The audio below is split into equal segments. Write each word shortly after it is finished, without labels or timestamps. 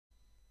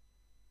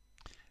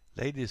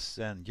Ladies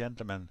and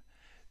gentlemen,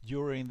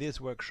 during this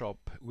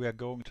workshop we are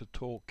going to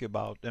talk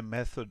about a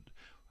method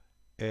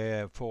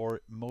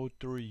for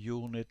motor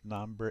unit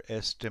number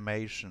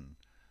estimation.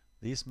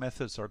 These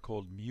methods are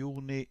called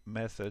MUNE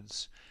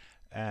methods,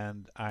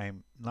 and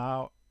I'm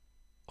now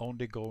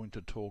only going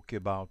to talk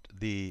about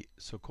the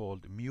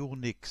so-called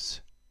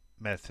MUNIX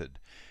method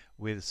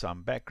with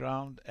some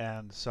background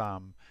and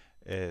some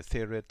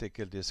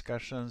theoretical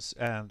discussions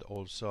and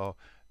also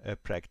a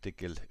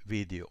practical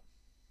video.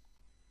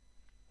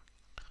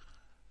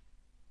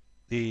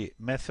 The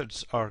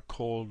methods are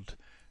called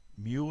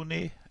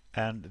MUNE,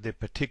 and the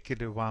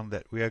particular one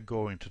that we are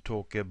going to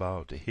talk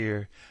about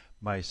here,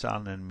 my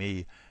son and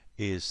me,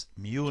 is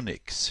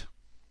MUNIX.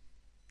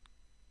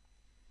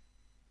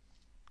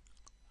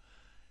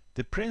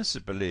 The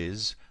principle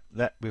is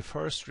that we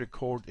first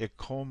record a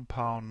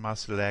compound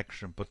muscle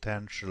action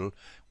potential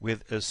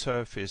with a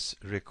surface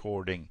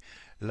recording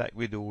like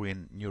we do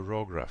in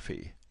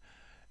neurography.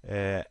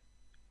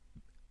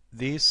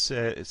 This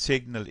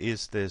signal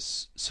is the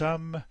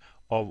sum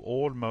of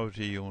all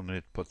motor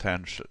unit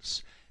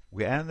potentials.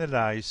 We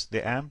analyze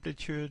the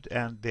amplitude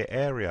and the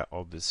area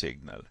of the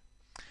signal,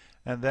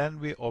 and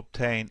then we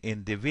obtain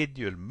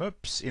individual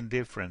MUPs in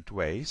different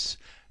ways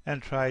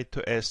and try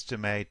to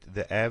estimate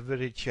the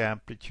average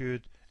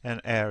amplitude and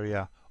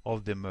area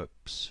of the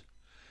MUPs.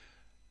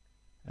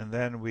 And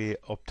then we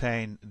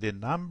obtain the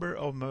number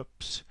of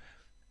MUPs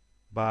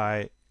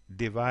by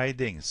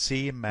dividing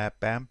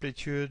CMAP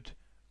amplitude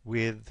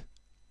with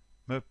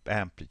MUP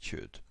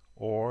amplitude,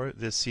 or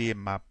the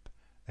CMAP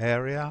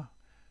area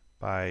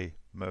by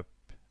MUP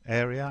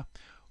area,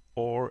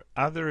 or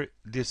other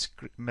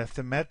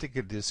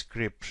mathematical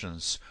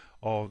descriptions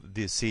of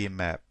the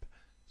CMAP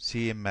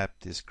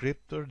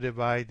descriptor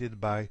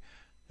divided by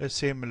a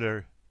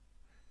similar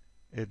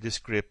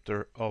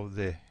descriptor of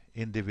the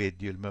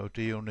individual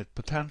motor unit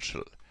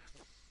potential.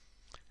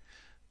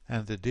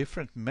 And the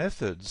different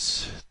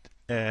methods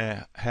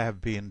have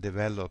been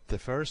developed. The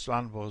first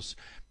one was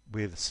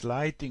with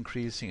slight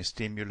increasing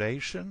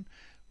stimulation,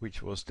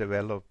 which was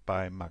developed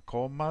by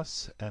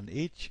Macomas, and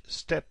each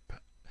step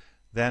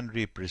then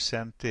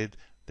represented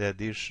the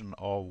addition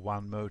of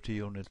one motor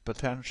unit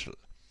potential.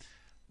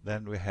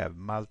 Then we have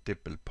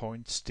multiple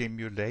point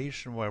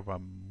stimulation, where we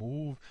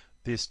move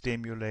the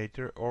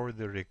stimulator or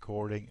the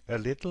recording a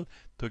little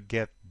to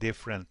get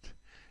different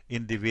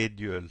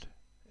individual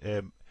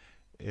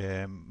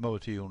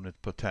motor unit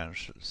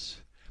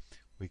potentials.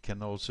 We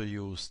can also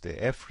use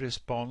the F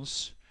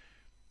response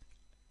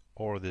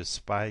or the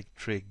spike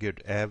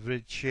triggered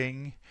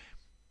averaging,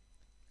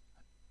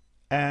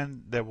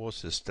 and there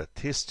was a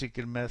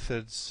statistical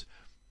methods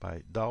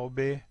by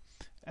Daube,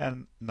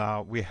 and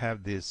now we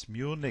have this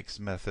MUNIX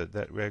method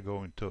that we are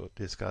going to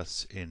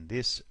discuss in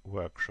this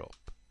workshop.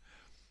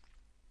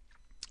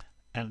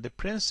 And the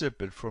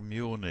principle for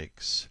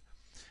MUNIX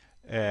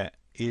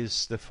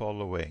is the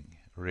following: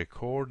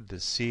 record the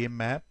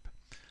CMAP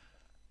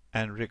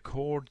and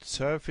record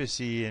surface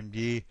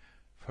EMG,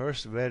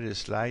 first very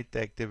slight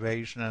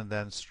activation and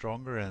then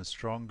stronger and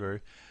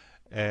stronger,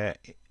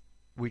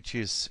 which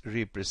is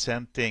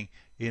representing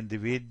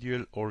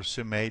individual or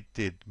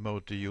summated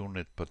motor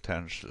unit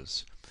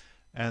potentials.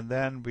 And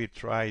then we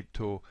try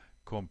to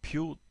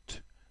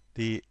compute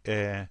the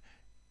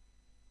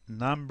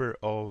number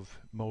of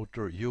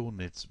motor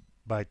units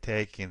by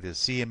taking the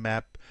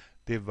CMAP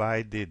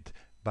divided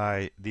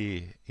by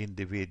the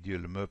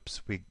individual MUPs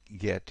we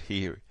get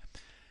here.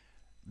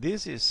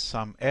 This is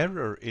some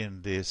error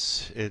in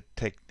this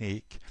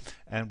technique,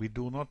 and we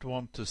do not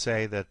want to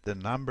say that the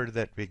number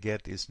that we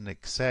get is an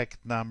exact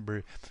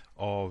number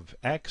of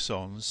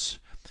axons,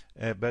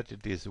 but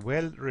it is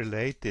well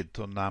related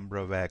to number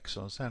of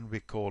axons, and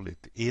we call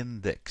it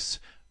index,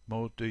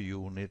 motor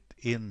unit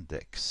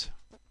index.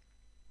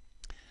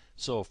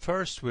 So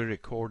first we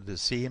record the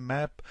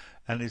CMAP,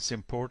 and it's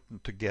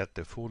important to get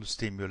the full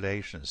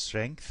stimulation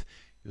strength.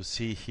 You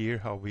see here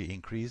how we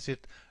increase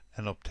it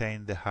and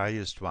obtain the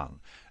highest one.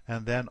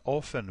 And then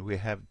often we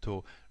have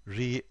to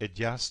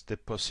readjust the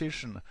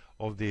position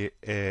of the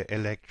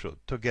electrode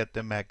to get the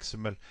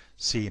maximal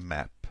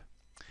CMAP.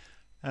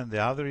 And the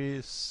other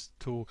is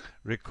to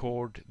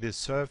record the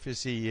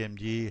surface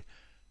EMG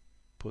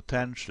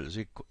potentials.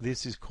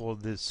 This is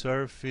called the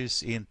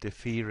surface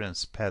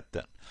interference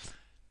pattern.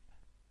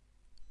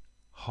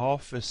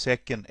 Half a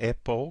second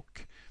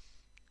epoch,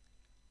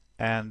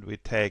 and we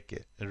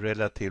take a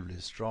relatively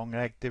strong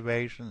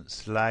activation,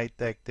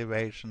 slight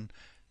activation,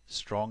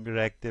 stronger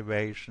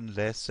activation,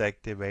 less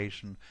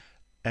activation,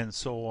 and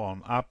so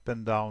on, up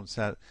and down,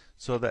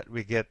 so that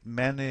we get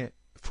many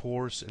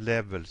force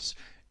levels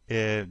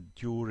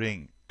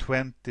during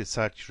 20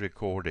 such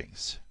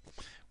recordings.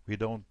 We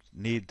don't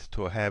need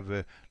to have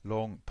a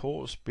long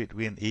pause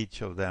between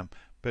each of them,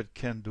 but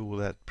can do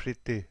that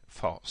pretty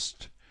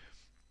fast.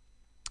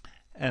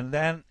 And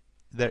then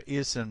there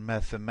is a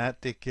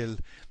mathematical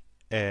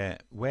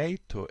way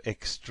to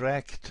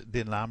extract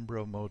the number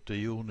of motor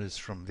units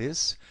from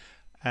this,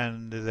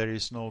 and there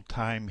is no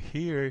time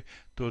here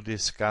to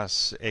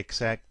discuss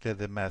exactly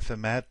the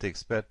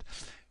mathematics, but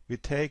we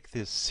take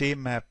the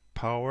CMAP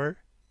power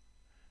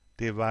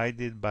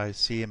divided by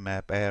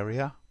CMAP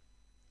area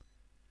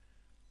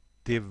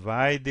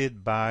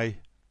divided by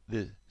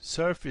the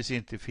surface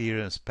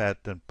interference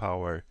pattern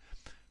power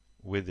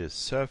with the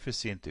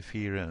surface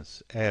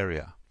interference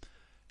area,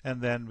 and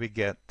then we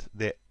get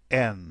the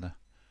N,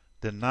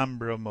 the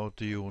number of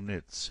motor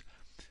units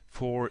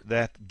for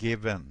that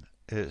given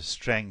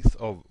strength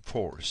of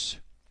force.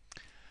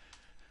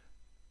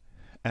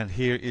 And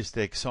here is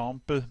the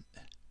example.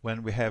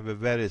 When we have a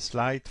very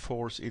slight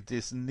force, it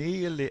is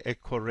nearly a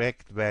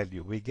correct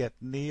value. We get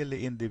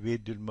nearly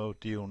individual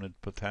motor unit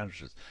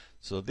potentials.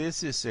 So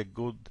this is a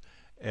good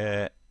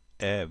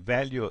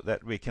value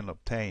that we can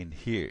obtain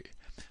here.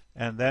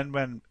 And then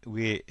when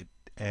we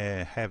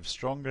have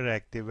stronger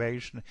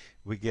activation,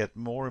 we get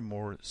more and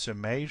more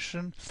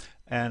summation.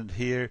 And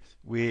here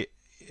we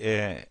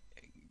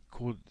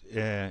could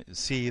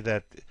see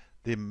that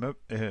the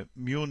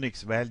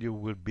MUNIX value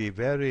will be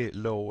very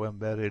low and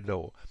very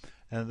low.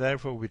 And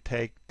therefore we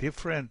take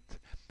different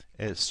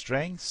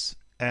strengths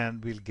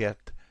and we'll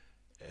get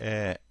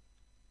a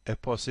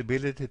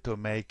possibility to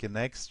make an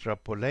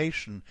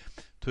extrapolation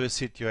to a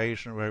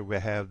situation where we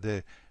have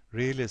the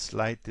really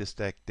slightest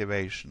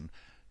activation.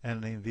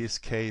 And in this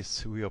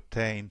case we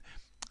obtain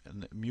a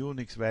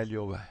MUNIX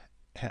value of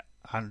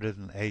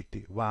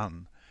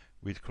 181,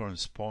 which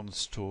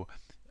corresponds to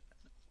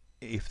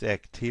if the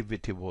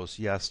activity was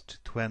just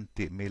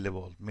 20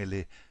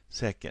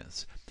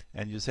 milliseconds.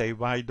 And you say,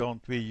 why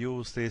don't we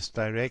use this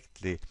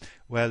directly?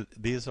 Well,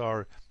 these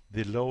are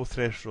the low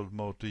threshold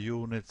motor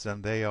units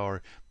and they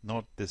are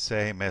not the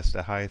same as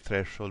the high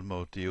threshold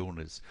motor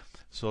units.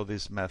 So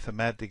this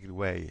mathematical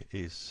way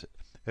is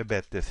a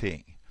better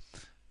thing.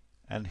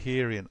 And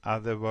here, in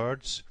other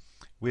words,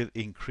 with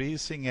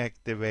increasing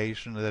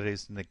activation there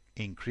is an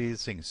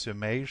increasing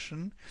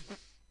summation.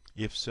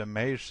 If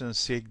summation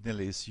signal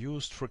is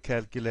used for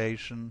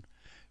calculation,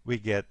 we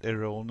get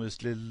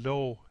erroneously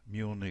low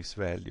MUNIX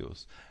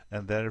values,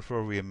 and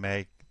therefore we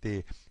make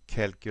the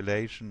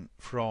calculation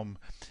from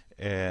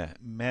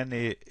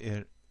many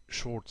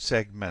short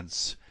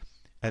segments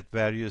at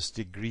various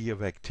degree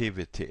of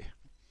activity.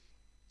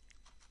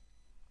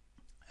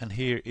 And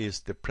here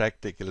is the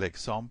practical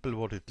example,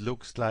 what it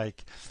looks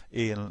like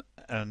in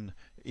an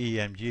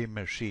EMG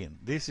machine.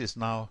 This is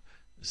now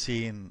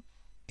seen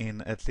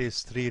in at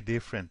least 3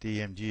 different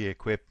EMG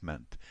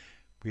equipment.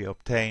 We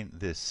obtain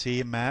the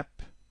CMAP,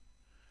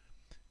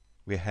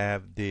 we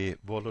have the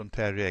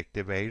voluntary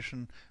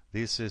activation.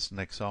 This is an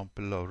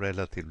example of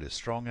relatively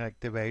strong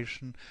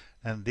activation,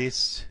 and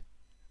this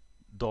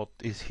dot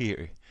is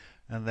here.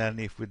 And then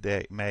if we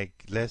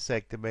make less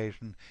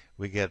activation,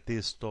 we get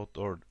this dot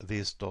or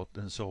this dot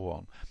and so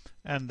on.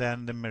 And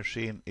then the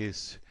machine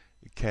is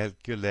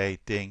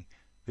calculating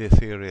the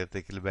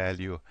theoretical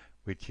value,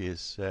 which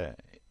is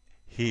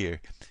here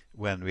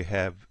when we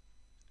have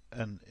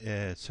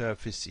a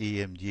surface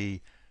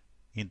EMG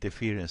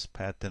interference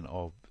pattern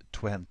of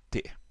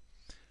 20.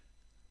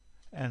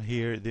 And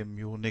here the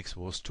MUNIX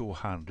was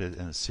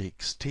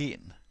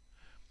 216.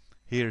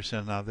 Here's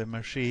another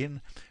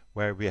machine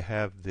where we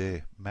have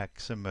the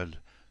maximal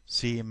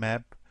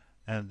CMAP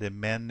and the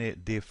many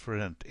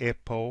different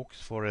epochs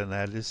for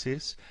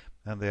analysis,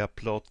 and they are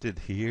plotted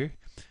here.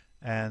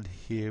 And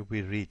here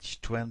we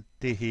reach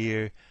 20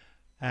 here,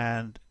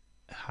 and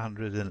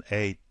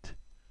 108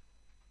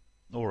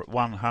 or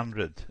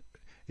 100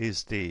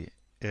 is the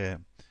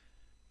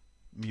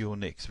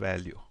MUNIX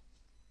value.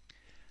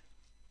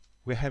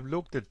 We have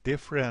looked at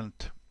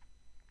different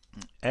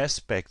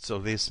aspects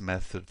of this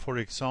method, for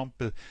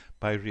example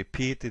by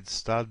repeated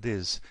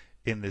studies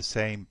in the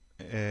same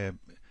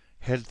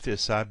healthy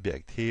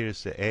subject. Here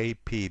is the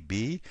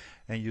APB,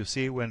 and you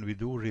see when we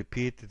do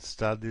repeated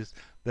studies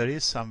there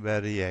is some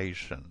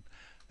variation.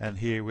 And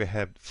here we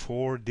have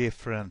 4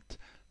 different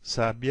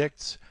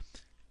subjects,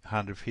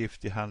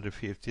 150,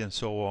 150 and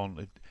so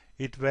on.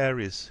 It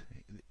varies.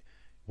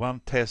 One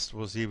test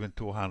was even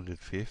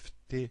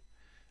 250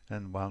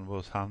 and one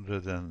was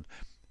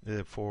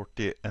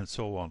 140 and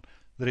so on.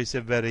 There is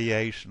a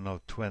variation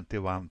of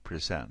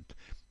 21%.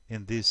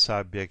 In this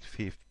subject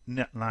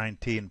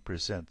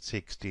 19%,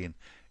 16,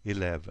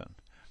 11.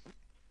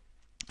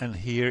 And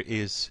here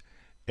is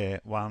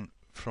one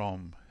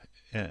from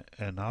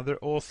another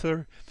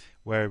author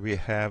where we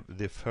have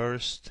the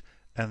first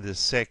and the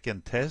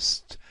second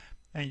test,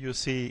 and you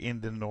see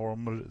in the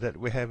normal that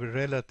we have a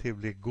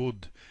relatively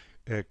good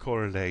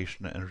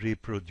correlation and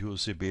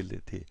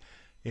reproducibility.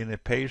 In a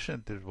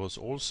patient it was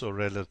also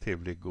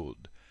relatively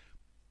good.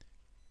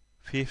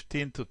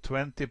 15 to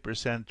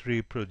 20%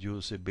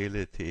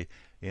 reproducibility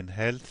in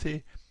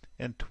healthy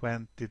and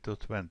 20 to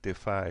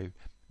 25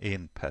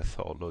 in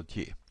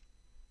pathology.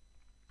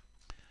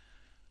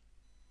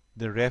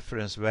 The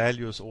reference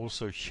values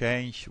also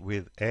change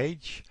with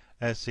age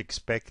as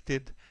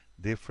expected,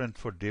 different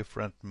for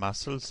different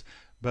muscles,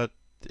 but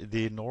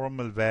the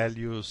normal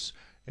values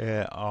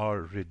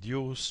are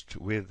reduced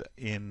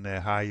in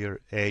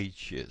higher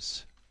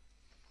ages.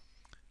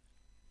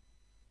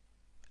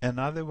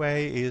 Another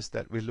way is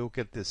that we look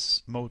at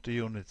this motor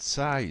unit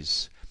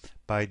size.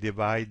 by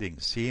dividing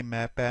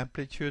CMAP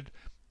amplitude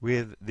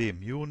with the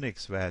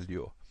MUNIX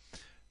value.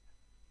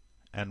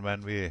 And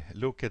when we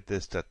look at the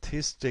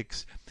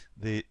statistics,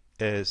 the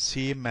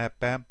CMAP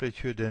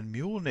amplitude and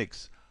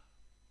MUNIX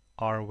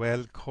are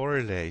well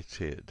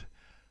correlated,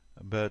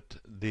 but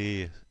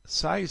the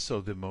size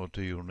of the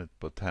motor unit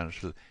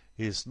potential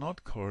is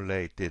not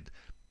correlated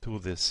to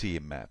the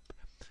CMAP.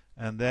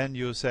 And then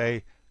you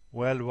say,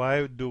 well,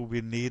 why do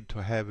we need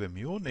to have a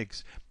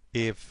MUNIX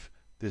if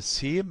the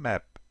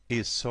CMAP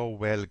is so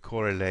well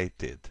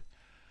correlated?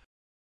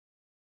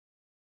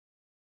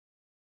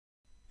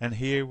 And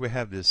here we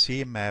have the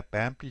CMAP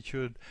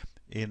amplitude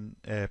in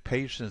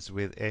patients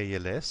with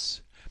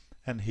ALS,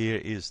 and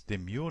here is the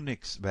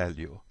MUNIX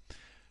value.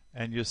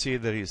 And you see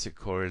there is a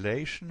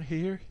correlation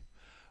here,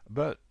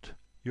 but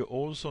you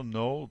also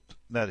note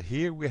that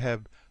here we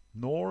have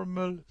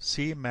normal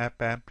CMAP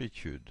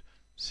amplitude,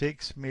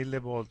 6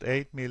 millivolt,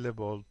 8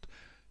 millivolt,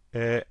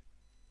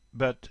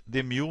 but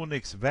the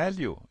MUNIX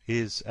value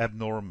is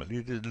abnormal,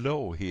 it is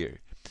low here.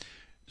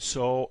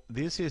 So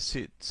this is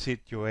a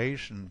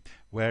situation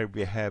where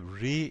we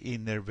have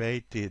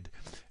re-innervated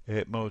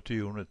motor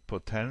unit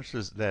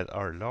potentials that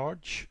are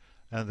large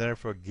and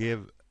therefore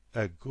give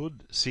a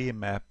good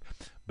CMAP,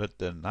 but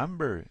the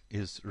number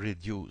is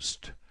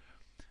reduced.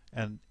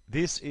 And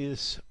this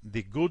is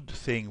the good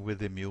thing with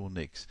the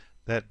MUNIX,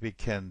 that we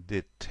can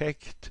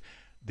detect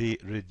the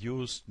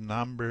reduced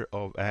number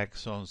of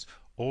axons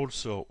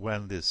also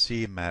when the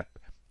CMAP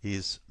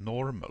is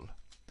normal.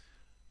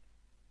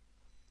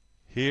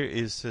 Here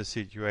is a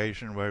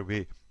situation where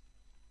we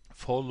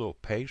follow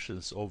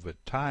patients over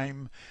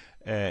time,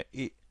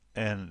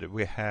 and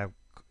we have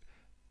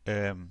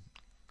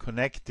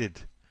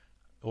connected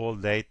all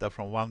data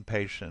from one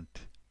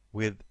patient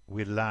with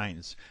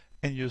lines,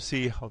 and you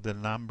see how the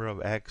number of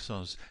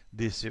axons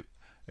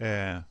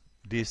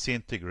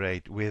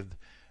disintegrate with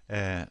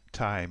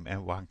time,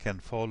 and one can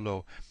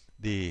follow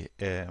the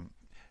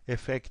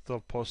effect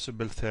of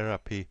possible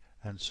therapy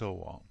and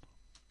so on.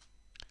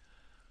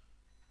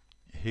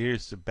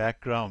 Here's the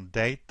background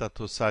data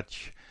to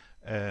such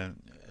a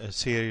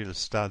serial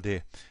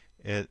study.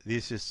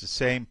 This is the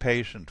same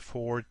patient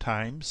 4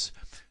 times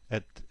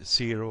at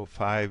 0,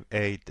 5,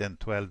 8 and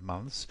 12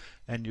 months,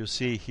 and you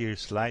see here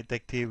slight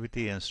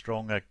activity and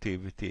strong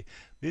activity.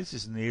 This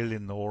is nearly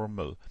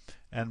normal,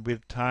 and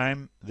with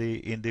time the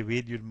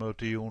individual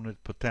motor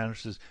unit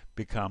potentials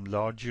become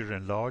larger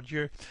and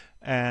larger,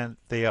 and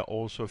they are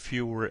also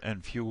fewer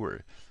and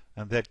fewer,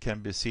 and that can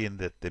be seen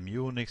that the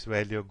MUNIX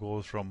value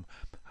goes from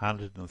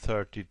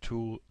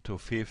 132 to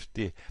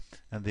 50,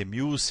 and the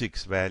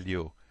Musix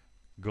value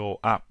go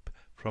up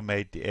from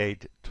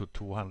 88 to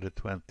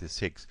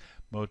 226.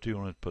 Motor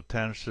unit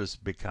potentials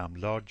become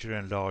larger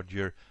and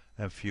larger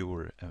and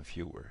fewer and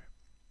fewer.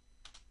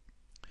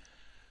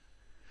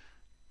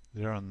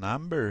 There are a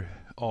number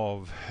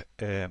of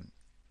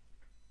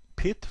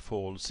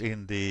pitfalls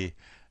in the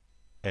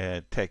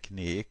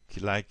technique.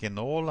 Like in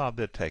all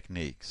other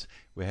techniques,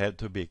 we have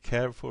to be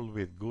careful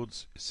with good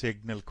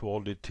signal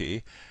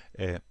quality,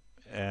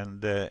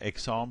 and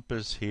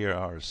examples here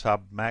are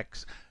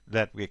submax,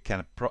 that we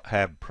can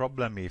have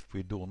problem if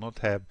we do not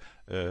have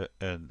a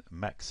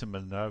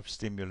maximal nerve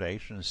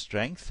stimulation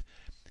strength,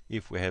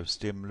 if we have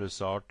stimulus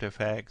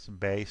artifacts,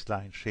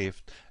 baseline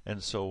shift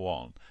and so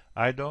on.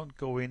 I don't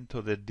go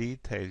into the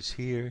details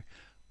here,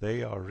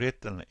 they are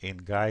written in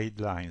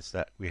guidelines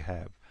that we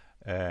have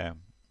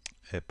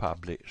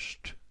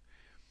published.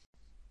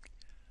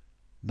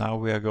 Now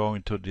we are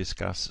going to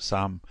discuss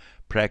some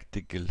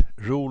practical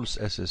rules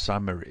as a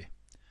summary.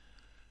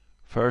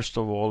 First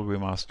of all, we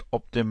must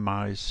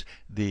optimize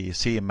the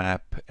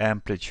CMAP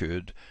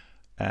amplitude,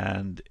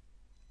 and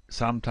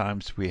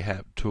sometimes we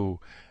have to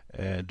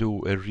do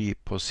a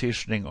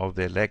repositioning of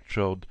the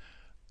electrode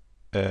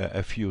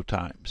a few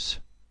times.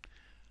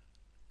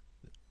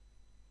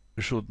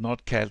 We should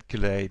not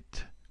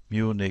calculate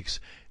MUNIX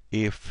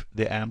if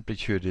the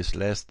amplitude is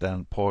less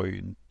than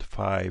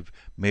 0.5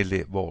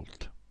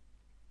 millivolt.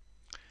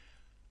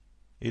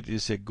 It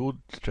is a good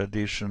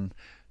tradition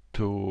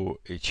to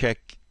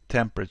check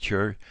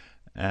temperature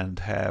and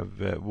have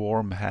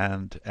warm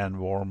hand and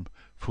warm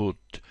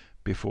foot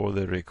before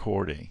the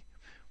recording.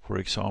 For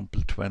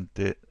example,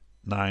 29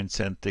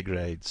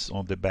 centigrades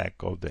on the back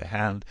of the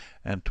hand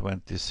and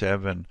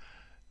 27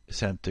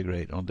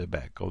 centigrade on the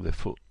back of the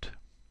foot.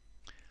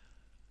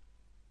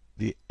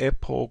 The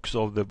epochs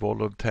of the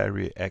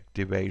voluntary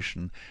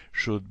activation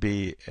should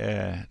be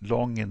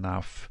long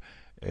enough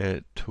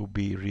to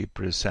be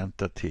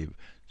representative,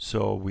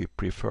 so we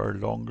prefer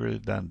longer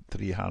than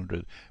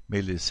 300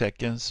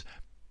 milliseconds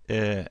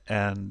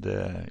and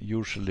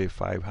usually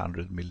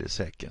 500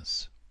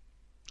 milliseconds.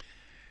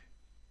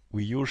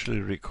 We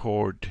usually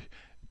record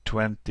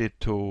 20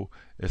 to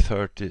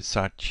 30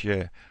 such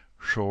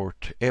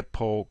short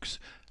epochs,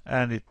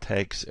 and it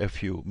takes a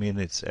few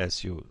minutes,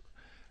 as you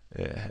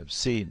have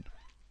seen.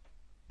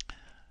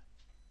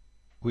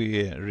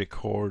 We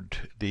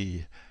record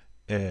the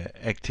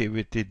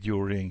activity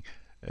during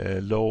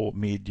low,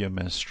 medium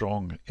and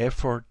strong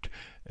effort,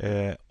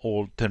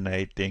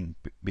 alternating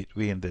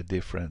between the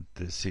different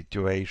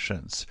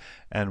situations,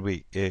 and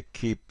we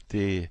keep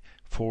the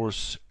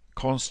force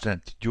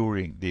constant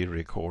during the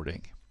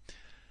recording.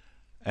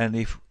 And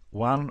if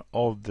one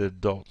of the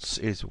dots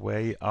is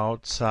way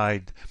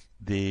outside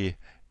the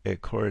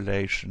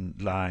correlation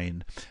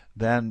line,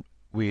 then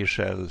we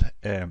shall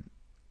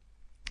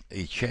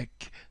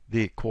check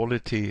the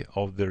quality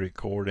of the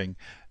recording,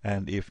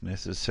 and if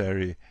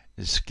necessary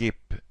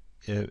skip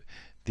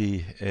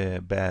the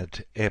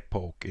bad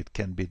epoch. It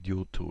can be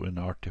due to an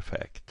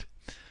artifact.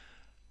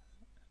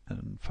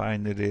 And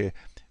finally,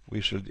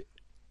 we should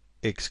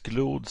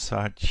exclude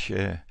such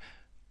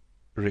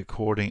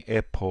recording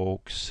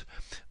epochs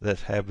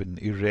that have an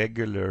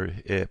irregular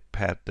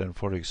pattern,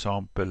 for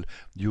example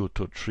due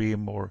to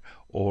tremor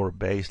or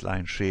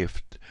baseline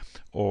shift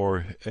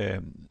or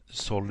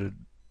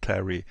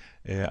solitary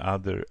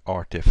other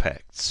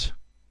artifacts.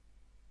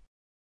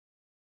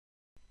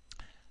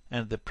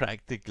 And the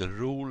practical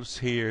rules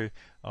here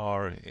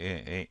are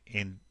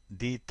in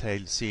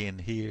detail seen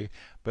here,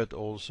 but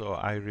also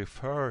I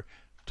refer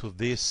to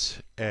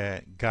this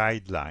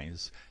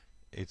guidelines.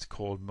 It's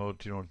called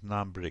Motor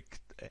Numeric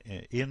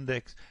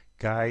Index,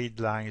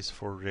 Guidelines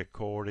for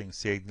Recording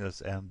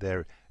Signals and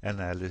Their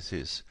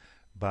Analysis,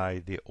 by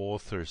the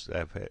authors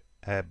that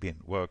have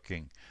been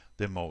working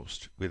the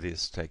most with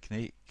this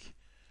technique.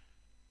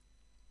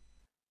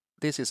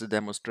 This is a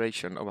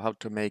demonstration of how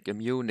to make a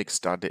MUNIX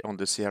study on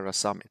the Sierra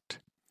summit.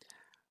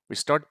 We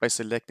start by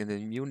selecting the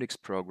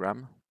MUNIX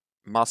program,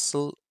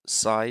 muscle,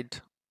 side,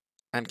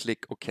 and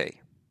click OK.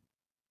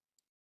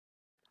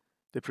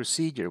 The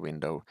procedure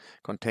window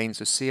contains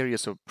a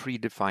series of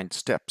predefined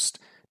steps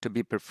to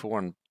be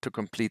performed to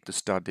complete the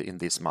study in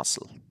this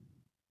muscle.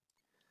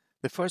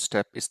 The first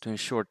step is to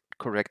ensure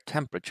correct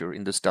temperature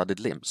in the studied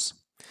limbs.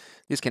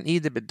 This can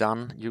either be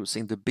done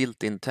using the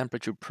built-in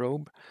temperature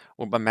probe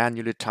or by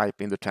manually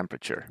typing the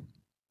temperature.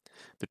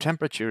 The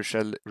temperature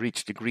shall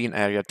reach the green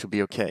area to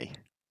be OK.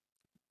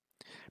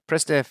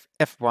 Press the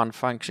F1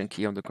 function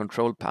key on the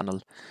control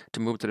panel to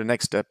move to the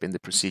next step in the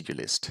procedure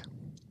list.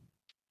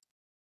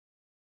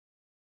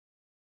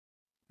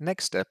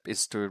 Next step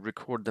is to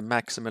record the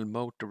maximal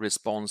motor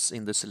response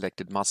in the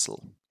selected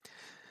muscle.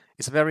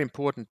 It's very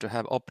important to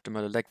have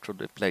optimal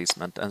electrode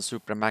placement and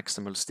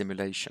supramaximal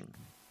stimulation.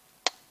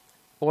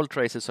 All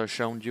traces are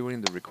shown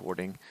during the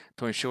recording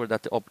to ensure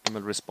that the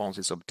optimal response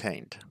is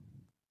obtained.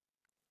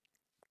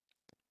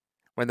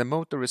 When the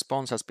motor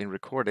response has been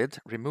recorded,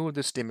 remove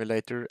the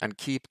stimulator and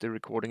keep the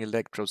recording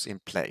electrodes in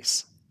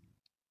place.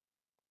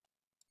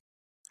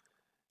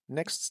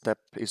 Next step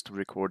is to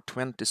record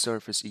 20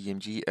 surface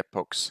EMG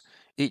epochs,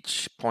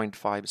 each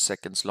 0.5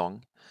 seconds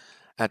long,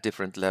 at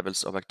different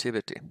levels of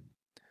activity.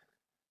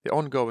 The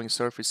ongoing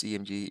surface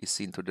EMG is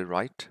seen to the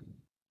right.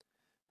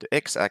 The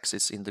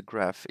x-axis in the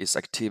graph is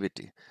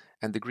activity,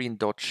 and the green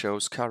dot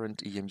shows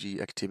current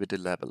EMG activity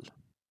level.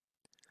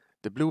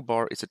 The blue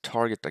bar is a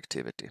target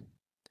activity.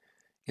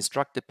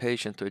 Instruct the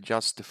patient to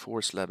adjust the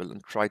force level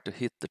and try to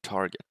hit the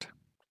target.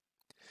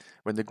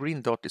 When the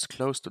green dot is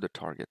close to the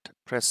target,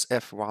 press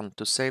F1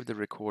 to save the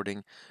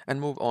recording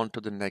and move on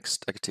to the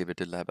next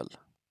activity level.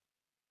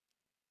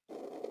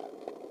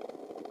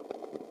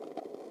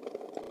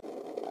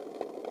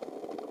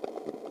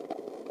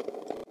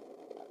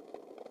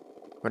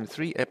 When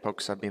 3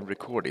 epochs have been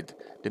recorded,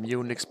 the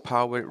MUNIX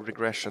power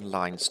regression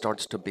line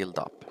starts to build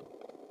up.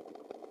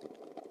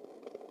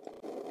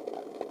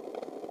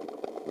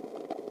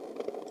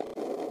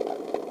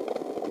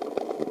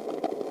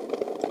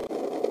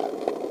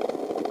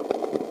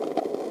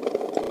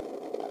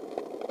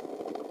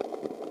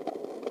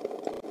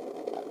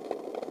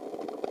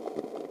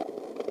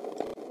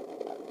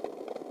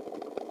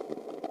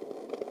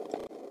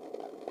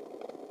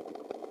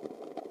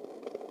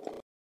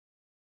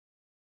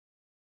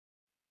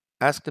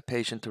 Ask the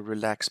patient to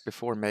relax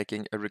before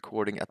making a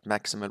recording at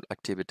maximal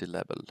activity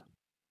level.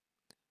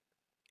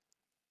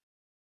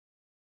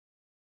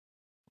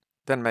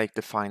 Then make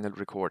the final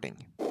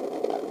recording.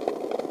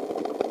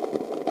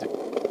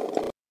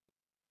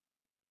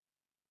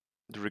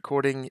 The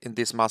recording in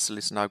this muscle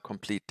is now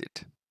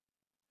completed.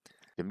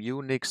 The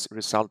MUNIX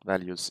result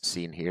values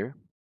seen here,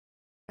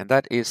 and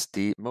that is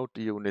the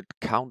motor unit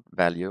count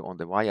value on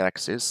the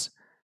y-axis,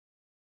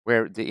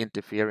 where the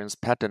interference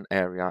pattern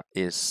area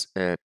is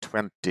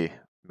 20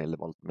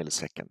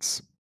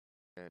 milliseconds.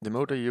 The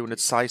motor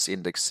unit size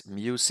index,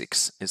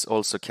 Musix, is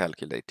also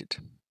calculated.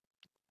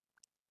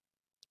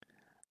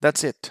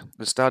 That's it.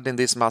 The study in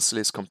this muscle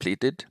is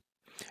completed.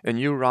 A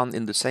new run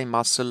in the same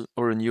muscle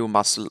or a new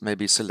muscle may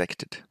be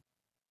selected.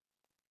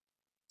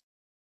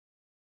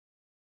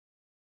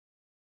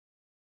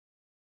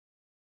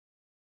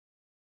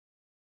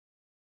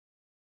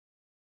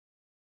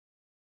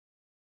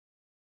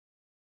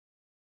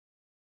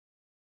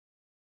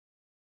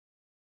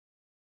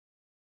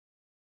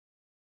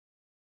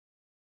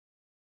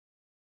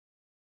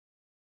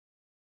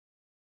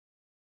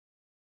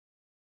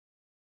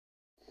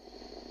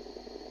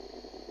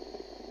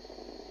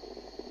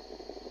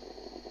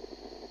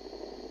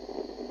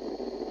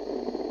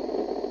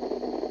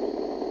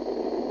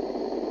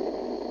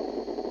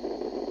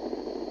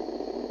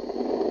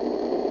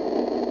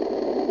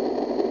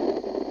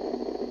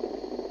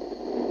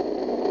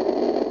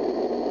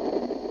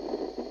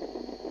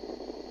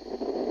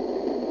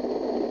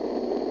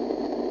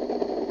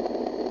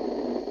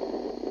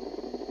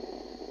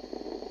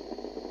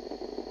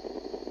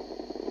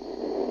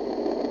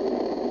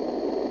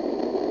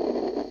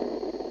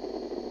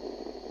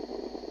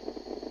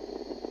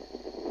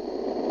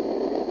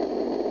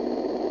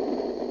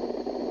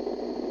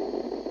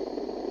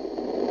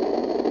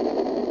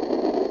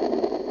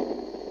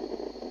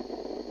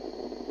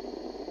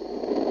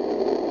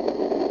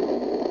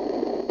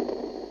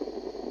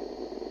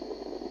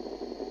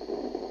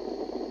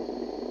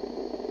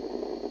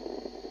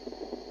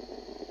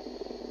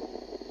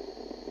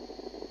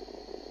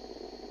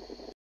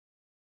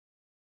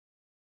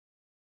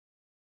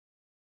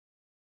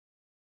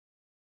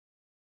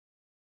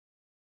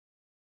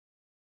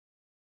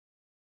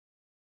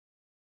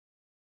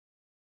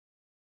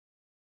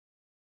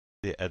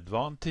 The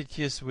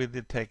advantages with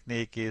the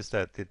technique is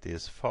that it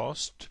is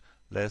fast,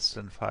 less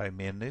than 5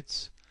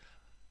 minutes,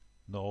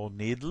 no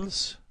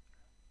needles,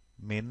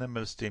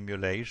 minimal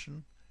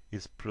stimulation,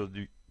 is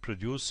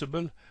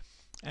producible,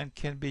 and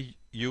can be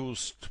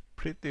used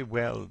pretty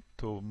well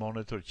to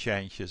monitor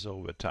changes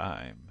over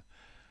time.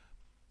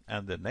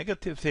 And the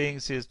negative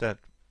things is that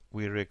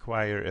we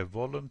require a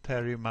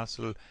voluntary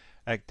muscle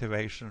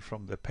activation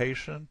from the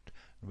patient.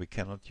 We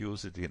cannot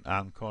use it in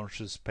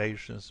unconscious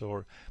patients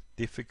or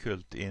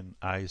difficult in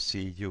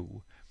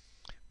ICU.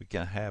 We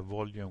can have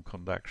volume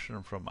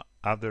conduction from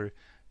other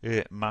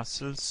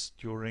muscles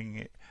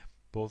during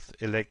both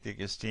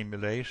electrical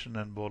stimulation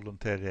and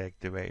voluntary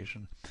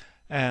activation,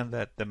 and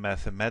that the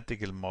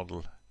mathematical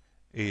model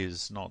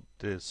is not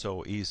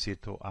so easy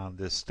to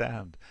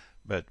understand,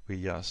 but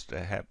we just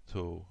have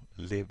to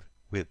live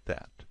with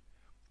that.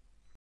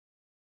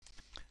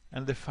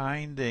 And the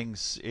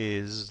findings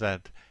is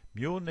that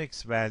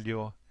MUNIX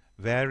value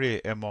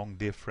vary among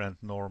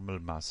different normal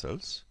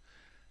muscles.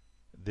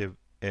 The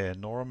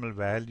normal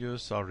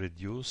values are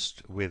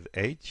reduced with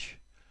age,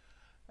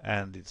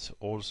 and it's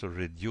also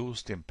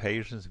reduced in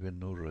patients with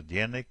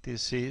neurogenic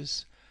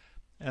disease,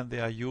 and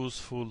they are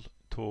useful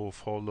to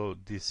follow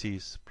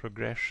disease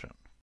progression.